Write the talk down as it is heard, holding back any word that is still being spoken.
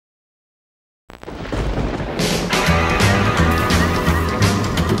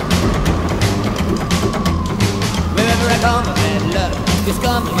always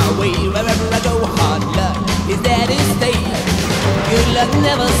coming my way. Wherever I go, hard luck is there to stay. Good luck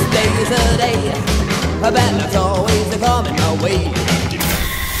never stays a day. Bad luck's always coming my way.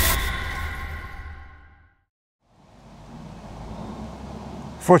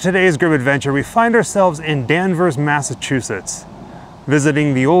 For today's Grimm adventure, we find ourselves in Danvers, Massachusetts,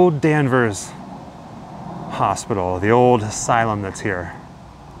 visiting the old Danvers Hospital, the old asylum that's here.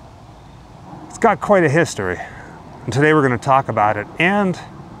 It's got quite a history, and today we're going to talk about it and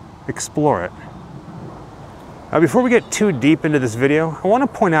explore it. Now, before we get too deep into this video, I want to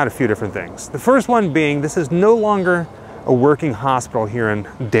point out a few different things. The first one being, this is no longer a working hospital here in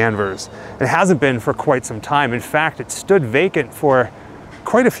Danvers. It hasn't been for quite some time. In fact, it stood vacant for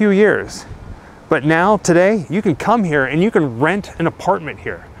quite a few years. But now, today, you can come here and you can rent an apartment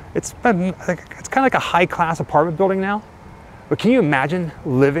here. It's kind of like a high-class apartment building now. But can you imagine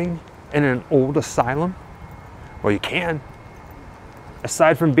living in an old asylum? Well, you can.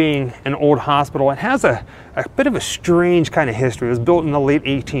 Aside from being an old hospital, it has a bit of a strange kind of history. It was built in the late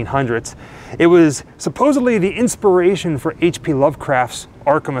 1800s. It was supposedly the inspiration for H.P. Lovecraft's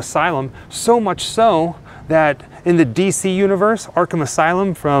Arkham Asylum, so much so that in the DC universe, Arkham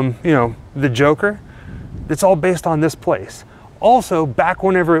Asylum from, the Joker, it's all based on this place. Also, back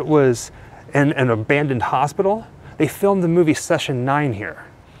whenever it was an abandoned hospital, they filmed the movie Session 9 here.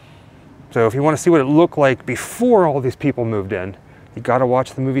 So if you want to see what it looked like before all these people moved in, you got to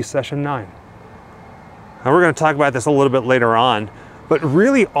watch the movie Session 9. Now, we're going to talk about this a little bit later on, but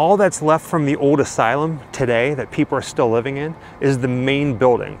really all that's left from the old asylum today that people are still living in is the main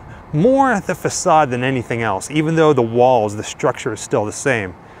building. More the facade than anything else, even though the walls, the structure is still the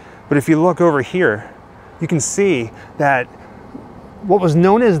same. But if you look over here, you can see that what was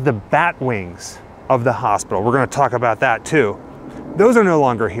known as the bat wings of the hospital, we're going to talk about that too, those are no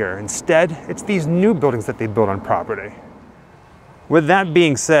longer here. Instead, it's these new buildings that they built on property. With that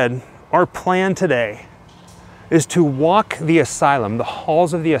being said, our plan today is to walk the asylum, the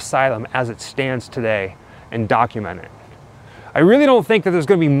halls of the asylum as it stands today, and document it. I really don't think that there's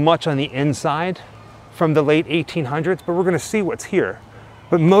going to be much on the inside from the late 1800s, but we're going to see what's here.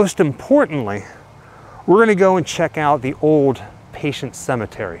 But most importantly, we're going to go and check out the old patient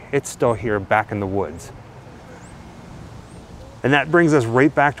cemetery. It's still here back in the woods. And that brings us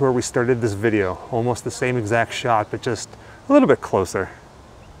right back to where we started this video. Almost the same exact shot, but just a little bit closer.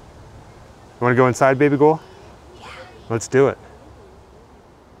 You want to go inside, baby girl? Yeah. Let's do it.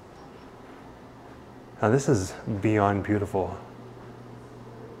 Now this is beyond beautiful.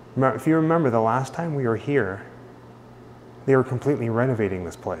 If you remember the last time we were here, they were completely renovating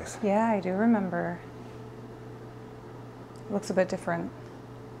this place. Yeah, I do remember. It looks a bit different,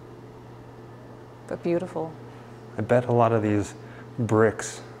 but beautiful. I bet a lot of these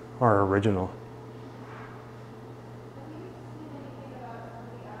bricks are original.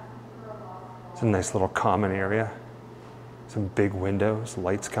 It's a nice little common area. Some big windows,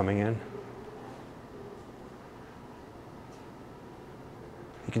 lights coming in.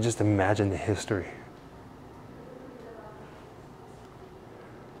 You can just imagine the history.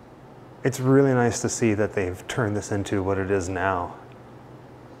 It's really nice to see that they've turned this into what it is now.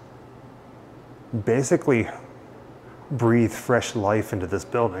 Basically, breathe fresh life into this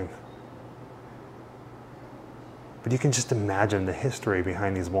building. But you can just imagine the history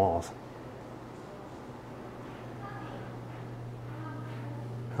behind these walls.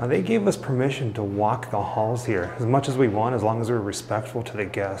 Now, they gave us permission to walk the halls here as much as we want, as long as we're respectful to the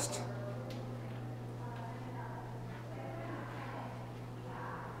guests.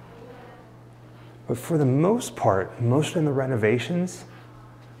 But for the most part, most in the renovations,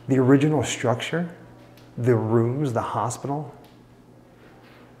 the original structure, the rooms, the hospital,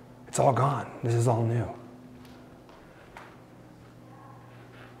 it's all gone. This is all new.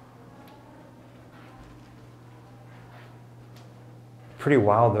 Pretty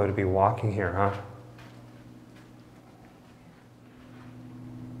wild, though, to be walking here, huh?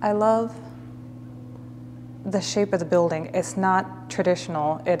 I love the shape of the building. It's not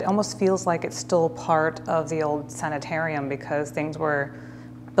traditional. It almost feels like it's still part of the old sanitarium because things were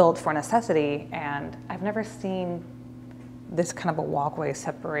built for necessity, and I've never seen this kind of a walkway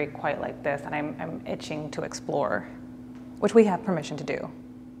separate quite like this, and I'm itching to explore, which we have permission to do.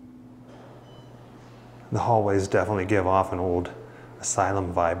 The hallways definitely give off an old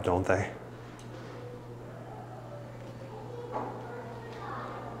asylum vibe, don't they?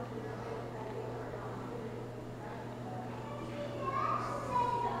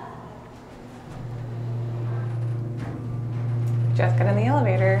 Just got in the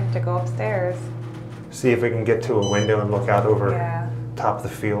elevator to go upstairs. See if we can get to a window and look out over top of the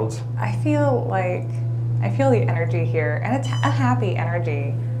fields. I feel like I feel the energy here, and it's a happy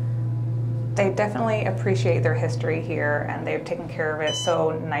energy. They definitely appreciate their history here, and they've taken care of it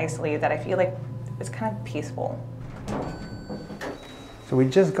so nicely that I feel like it's kind of peaceful. So we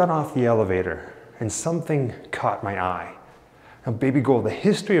just got off the elevator and something caught my eye. Now, baby girl, the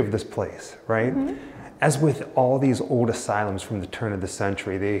history of this place, right? As with all these old asylums from the turn of the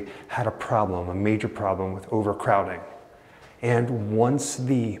century, they had a problem, a major problem with overcrowding. And once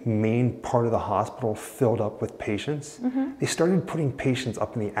the main part of the hospital filled up with patients, they started putting patients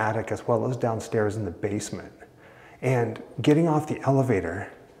up in the attic as well as downstairs in the basement. And getting off the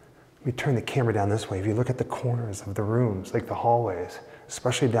elevator, let me turn the camera down this way. If you look at the corners of the rooms, like the hallways,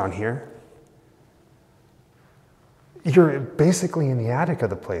 especially down here, you're basically in the attic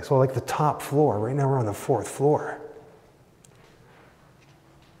of the place. Well, like the top floor. Right now we're on the 4th floor.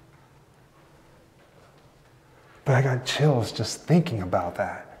 But I got chills just thinking about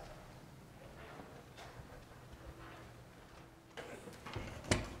that.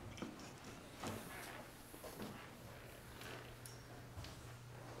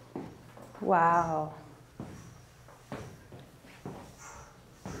 Wow.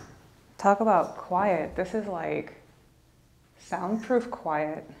 Talk about quiet. This is like soundproof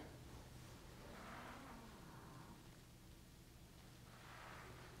quiet.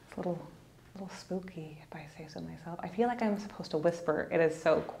 It's a little spooky, if I say so myself. I feel like I'm supposed to whisper. It is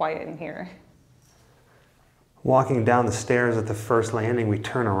so quiet in here. Walking down the stairs at the first landing, we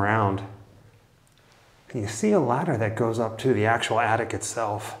turn around and you see a ladder that goes up to the actual attic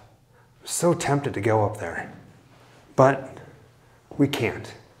itself. I'm so tempted to go up there, but we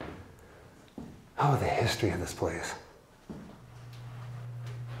can't. Oh, the history of this place.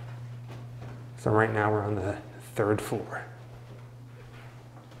 So right now we're on the 3rd floor.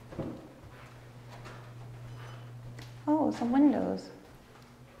 Oh, some windows.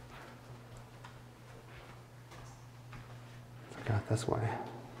 Forgot this way.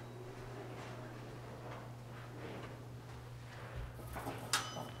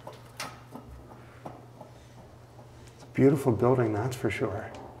 It's a beautiful building, that's for sure.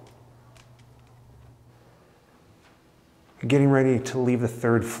 Getting ready to leave the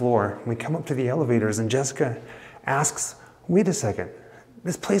 3rd floor. We come up to the elevators and Jessica asks, wait a second,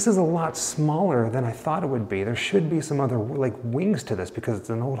 this place is a lot smaller than I thought it would be. There should be some other like wings to this because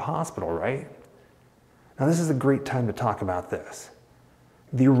it's an old hospital, right? Now this is a great time to talk about this.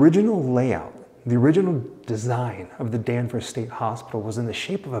 The original layout, the original design of the Danvers State Hospital was in the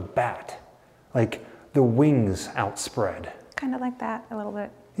shape of a bat, like the wings outspread. Kind of like that a little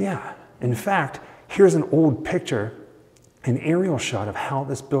bit. Yeah, in fact, here's an old picture, an aerial shot of how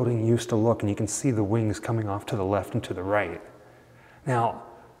this building used to look, and you can see the wings coming off to the left and to the right. Now,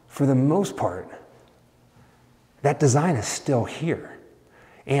 for the most part, that design is still here.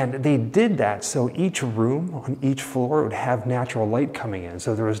 And they did that so each room on each floor would have natural light coming in,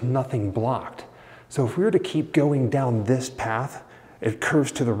 so there was nothing blocked. So if we were to keep going down this path, it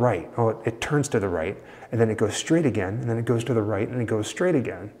curves to the right, or it turns to the right, and then it goes straight again, and then it goes to the right, and it goes straight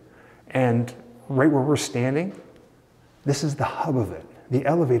again. And right where we're standing, this is the hub of it. The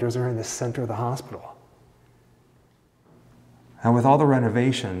elevators are in the center of the hospital. And with all the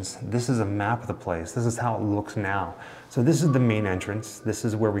renovations, this is a map of the place. This is how it looks now. So this is the main entrance. This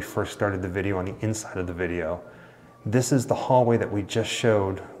is where we first started the video, on the inside of the video. This is the hallway that we just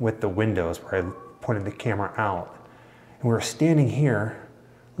showed with the windows where I pointed the camera out. And we were standing here,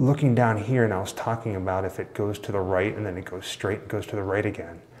 looking down here, and I was talking about if it goes to the right and then it goes straight, it goes to the right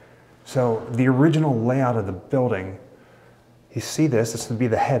again. So the original layout of the building, you see this would be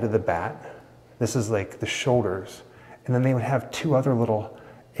the head of the bat. This is like the shoulders. And then they would have 2 other little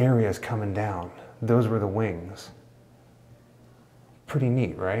areas coming down. Those were the wings. Pretty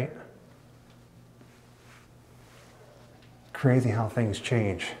neat, right? Crazy how things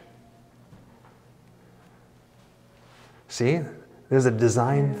change. See, there's a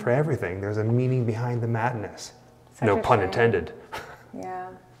design for everything. There's a meaning behind the madness. No pun intended. Yeah,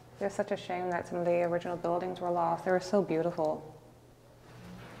 it's such a shame that some of the original buildings were lost. They were so beautiful.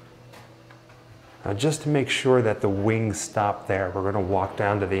 Now, just to make sure that the wings stop there, we're going to walk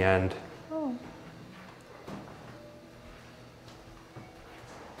down to the end. Oh.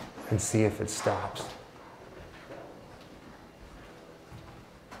 And see if it stops.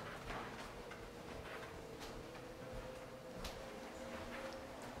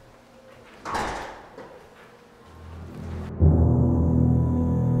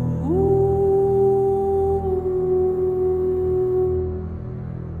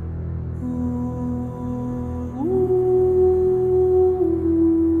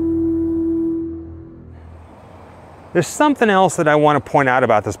 There's something else that I want to point out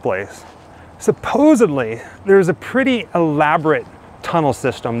about this place. Supposedly, there's a pretty elaborate tunnel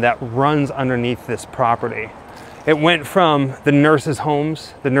system that runs underneath this property. It went from the nurses'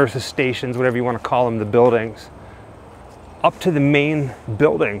 homes, the nurses' stations, whatever you want to call them, the buildings, up to the main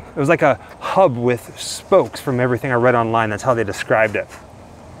building. It was like a hub with spokes from everything I read online. That's how they described it.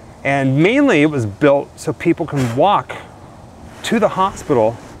 And mainly it was built so people can walk to the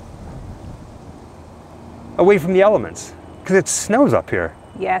hospital away from the elements, because it snows up here.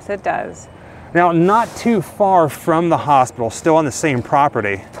 Yes, it does. Now, not too far from the hospital, still on the same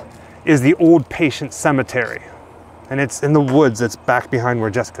property, is the old patient cemetery. And it's in the woods. It's back behind where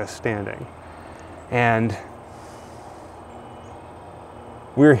Jessica's standing. And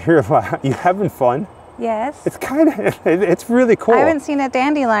we're here. You having fun? Yes. It's kind of, it's really cool. I haven't seen a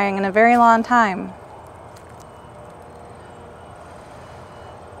dandelion in a very long time.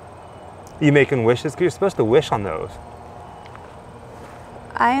 You making wishes? 'Cause you're supposed to wish on those.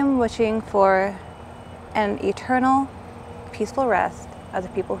 I am wishing for an eternal, peaceful rest of the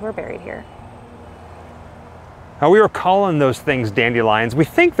people who are buried here. Now, we were calling those things dandelions. We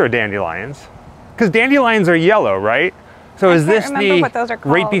think they're dandelions, because dandelions are yellow, right? So is this what those are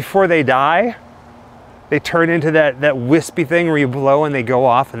called. Right before they die, they turn into that wispy thing where you blow and they go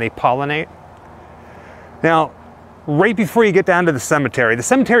off and they pollinate? Now, right before you get down to the cemetery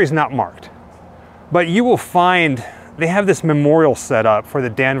is not marked, but you will find they have this memorial set up for the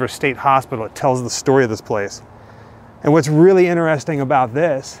Danvers State Hospital. It tells the story of this place. And what's really interesting about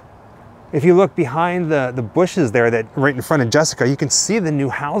this, if you look behind the bushes there, that right in front of Jessica, you can see the new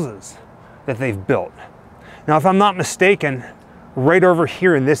houses that they've built. Now, if I'm not mistaken, right over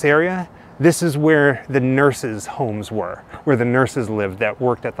here in this area, this is where the nurses' homes were, where the nurses lived that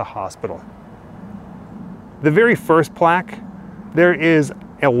worked at the hospital. The very first plaque, there is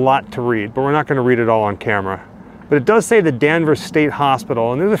a lot to read, but we're not going to read it all on camera. But it does say the Danvers State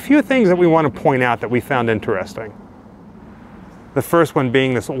Hospital, and there's a few things that we want to point out that we found interesting. The first one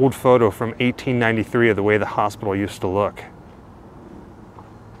being this old photo from 1893 of the way the hospital used to look.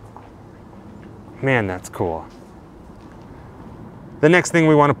 Man, that's cool. The next thing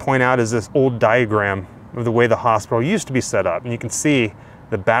we want to point out is this old diagram of the way the hospital used to be set up. And you can see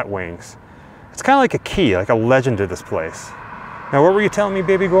the bat wings. It's kind of like a key, like a legend to this place. Now, what were you telling me,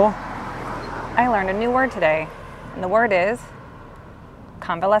 baby girl? I learned a new word today, and the word is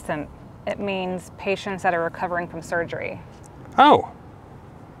convalescent. It means patients that are recovering from surgery. Oh.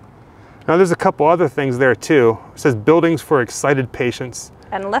 Now, there's a couple other things there too. It says buildings for excited patients.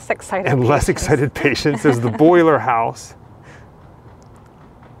 And less excited And patients. less excited patients. There's the boiler house.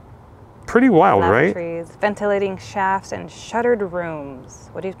 Pretty wild, right? Lavatories, ventilating shafts, and shuttered rooms.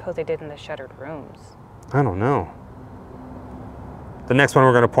 What do you suppose they did in the shuttered rooms? I don't know. The next one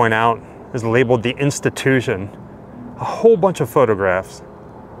we're going to point out is labeled the institution. A whole bunch of photographs.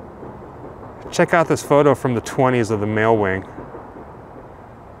 Check out this photo from the 20s of the male wing.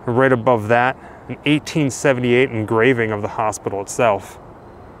 Right above that, an 1878 engraving of the hospital itself.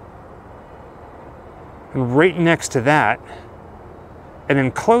 And right next to that, an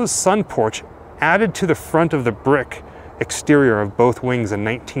enclosed sun porch added to the front of the brick exterior of both wings in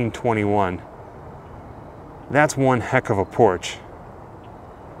 1921. That's one heck of a porch.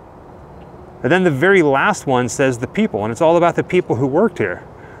 And then the very last one says the people, and it's all about the people who worked here.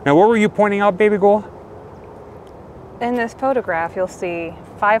 Now, what were you pointing out, baby girl? In this photograph, you'll see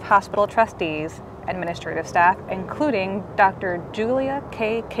 5 hospital trustees, administrative staff, including Dr. Julia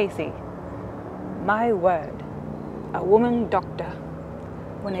K. Casey. My word, a woman doctor.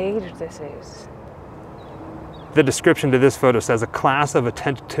 What age this is. The description to this photo says a class of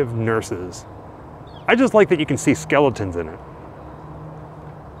attentive nurses. I just like that you can see skeletons in it.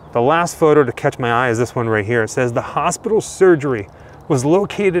 The last photo to catch my eye is this one right here. It says the hospital surgery was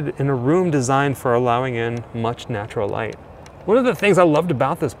located in a room designed for allowing in much natural light. One of the things I loved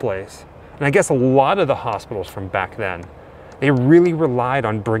about this place, and I guess a lot of the hospitals from back then, they really relied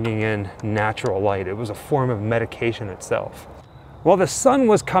on bringing in natural light. It was a form of medication itself. Well, the sun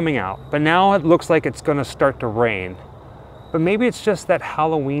was coming out, but now it looks like it's going to start to rain. But maybe it's just that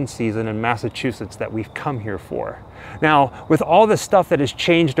Halloween season in Massachusetts that we've come here for. Now, with all the stuff that has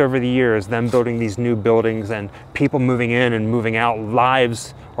changed over the years, them building these new buildings and people moving in and moving out,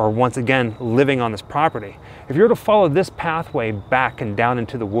 lives, or once again, living on this property, if you were to follow this pathway back and down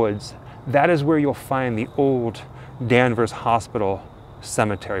into the woods, that is where you'll find the old Danvers Hospital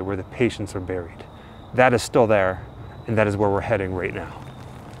cemetery where the patients are buried. That is still there, and that is where we're heading right now.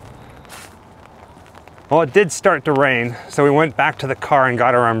 Well, it did start to rain, so we went back to the car and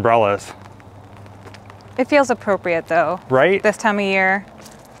got our umbrellas. It feels appropriate though. Right? This time of year.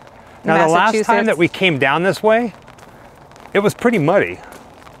 Now, the last time that we came down this way, it was pretty muddy.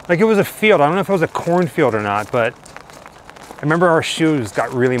 Like it was a field. I don't know if it was a cornfield or not, but I remember our shoes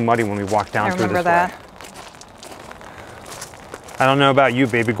got really muddy when we walked down through this way. I remember that. I don't know about you,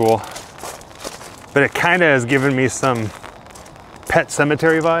 baby ghoul, but it kind of has given me some Pet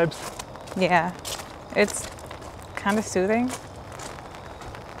Cemetery vibes. Yeah, it's kind of soothing.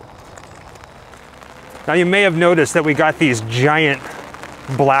 Now you may have noticed that we got these giant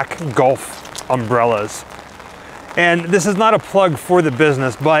black golf umbrellas. And this is not a plug for the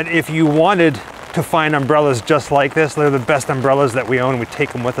business, but if you wanted to find umbrellas just like this, they're the best umbrellas that we own. We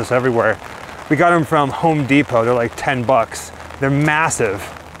take them with us everywhere. We got them from Home Depot. They're like 10 bucks. They're massive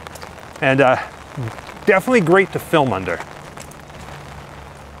and definitely great to film under.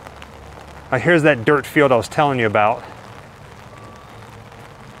 Here's that dirt field I was telling you about.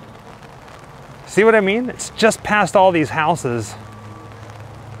 See what I mean? It's just past all these houses,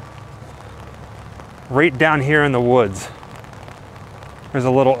 right down here in the woods. There's a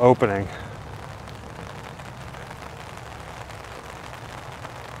little opening.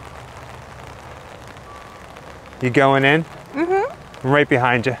 You going in? Mm-hmm. I'm right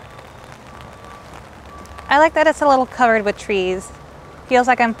behind you. I like that it's a little covered with trees. Feels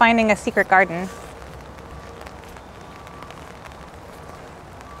like I'm finding a secret garden.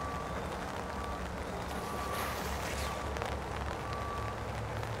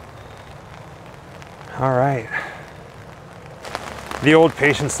 All right. The old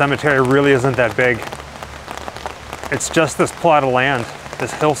patient cemetery really isn't that big. It's just this plot of land,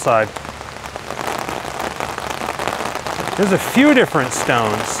 this hillside. There's a few different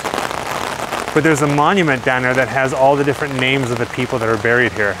stones, but there's a monument down there that has all the different names of the people that are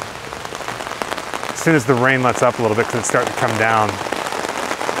buried here. As soon as the rain lets up a little bit, because it's starting to come down,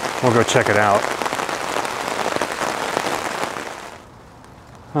 we'll go check it out.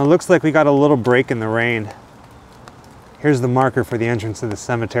 Well, it looks like we got a little break in the rain. Here's the marker for the entrance of the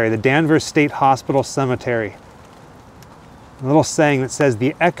cemetery, the Danvers State Hospital Cemetery. A little saying that says,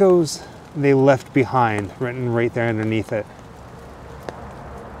 "The echoes they left behind," written right there underneath it.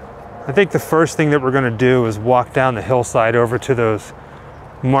 I think the first thing that we're going to do is walk down the hillside over to those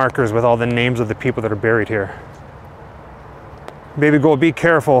markers with all the names of the people that are buried here. Baby girl, be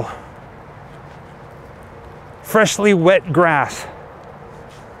careful. Freshly wet grass.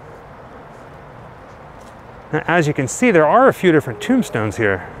 Now, as you can see, there are a few different tombstones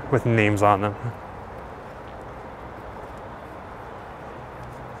here with names on them.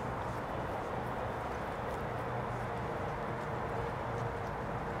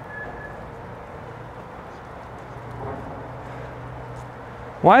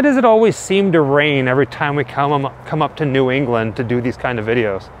 Why does it always seem to rain every time we come up to New England to do these kind of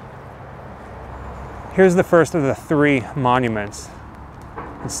videos? Here's the first of the 3 monuments.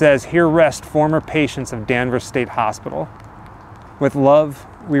 It says, "Here rest former patients of Danvers State Hospital. With love,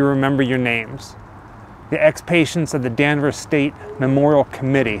 we remember your names. The ex-patients of the Danvers State Memorial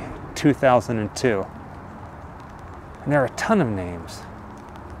Committee, 2002. And there are a ton of names.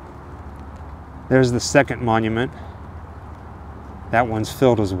 There's the second monument. That one's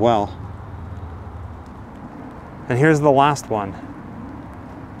filled as well. And here's the last one.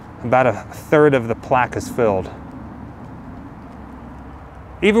 About a third of the plaque is filled.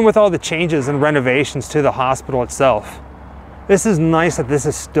 Even with all the changes and renovations to the hospital itself, this is nice that this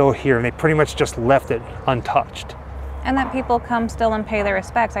is still here and they pretty much just left it untouched. And that people come still and pay their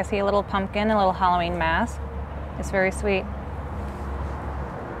respects. I see a little pumpkin, a little Halloween mask. It's very sweet.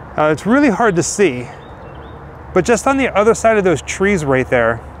 It's really hard to see, but just on the other side of those trees right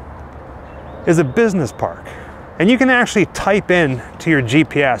there is a business park. And you can actually type in to your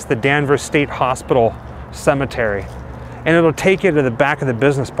GPS, the Danvers State Hospital Cemetery, and it'll take you to the back of the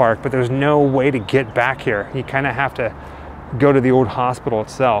business park, but there's no way to get back here. You kind of have to go to the old hospital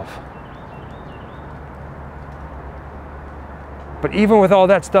itself. But even with all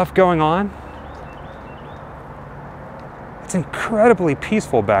that stuff going on, it's incredibly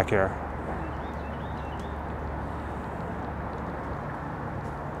peaceful back here.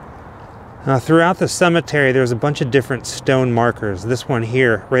 Now, throughout the cemetery, there's a bunch of different stone markers. This one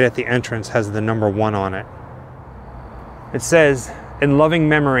here, right at the entrance, has the number 1 on it. It says, "In loving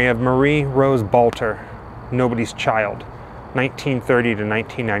memory of Marie Rose Balter, nobody's child, 1930 to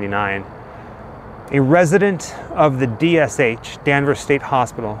 1999. A resident of the DSH, Danvers State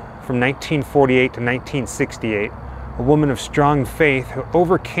Hospital, from 1948 to 1968, a woman of strong faith who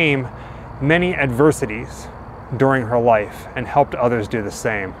overcame many adversities during her life and helped others do the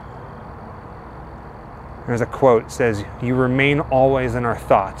same." There's a quote that says, "You remain always in our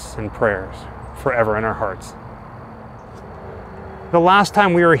thoughts and prayers, forever in our hearts." The last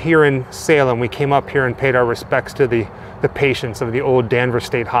time we were here in Salem, we came up here and paid our respects to the patients of the old Danvers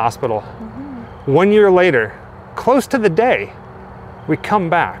State Hospital. 1 year later, close to the day, we come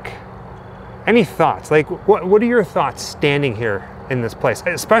back. Any thoughts? Like, what are your thoughts standing here in this place,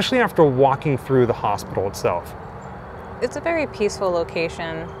 especially after walking through the hospital itself? It's a very peaceful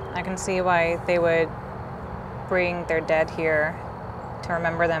location. I can see why they would bring their dead here to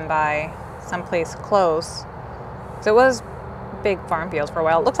remember them by someplace close. So it was big farm fields for a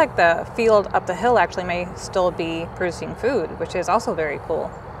while. It looks like the field up the hill actually may still be producing food, which is also very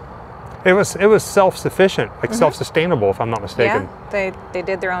cool. It was self-sufficient, like self-sustainable, if I'm not mistaken. Yeah, they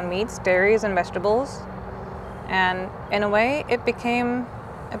did their own meats, dairies, and vegetables. And in a way, it became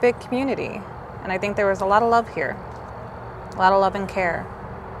a big community. And I think there was a lot of love here. A lot of love and care.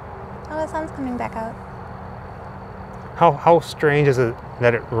 Oh, the sun's coming back out. How strange is it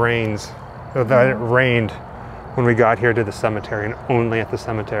that it rains, or that it rained when we got here to the cemetery, and only at the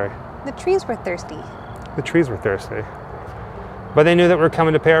cemetery? The trees were thirsty. The trees were thirsty. But they knew that we're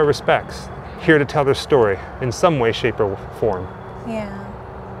coming to pay our respects, here to tell their story in some way, shape, or form. Yeah.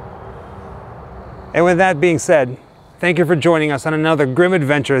 And with that being said, thank you for joining us on another Grimm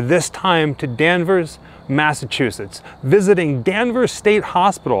adventure, this time to Danvers, Massachusetts, visiting Danvers State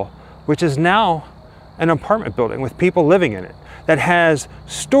Hospital, which is now an apartment building with people living in it, that has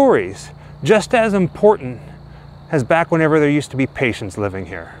stories just as important as back whenever there used to be patients living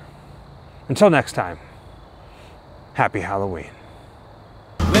here. Until next time, happy Halloween.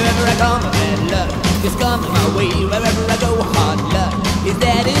 Wherever I come, bad luck is coming my way. Wherever I go, hard luck is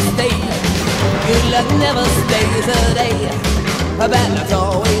there to stay. Good luck never stays a day. Bad luck's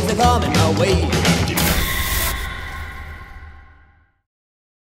always coming my way.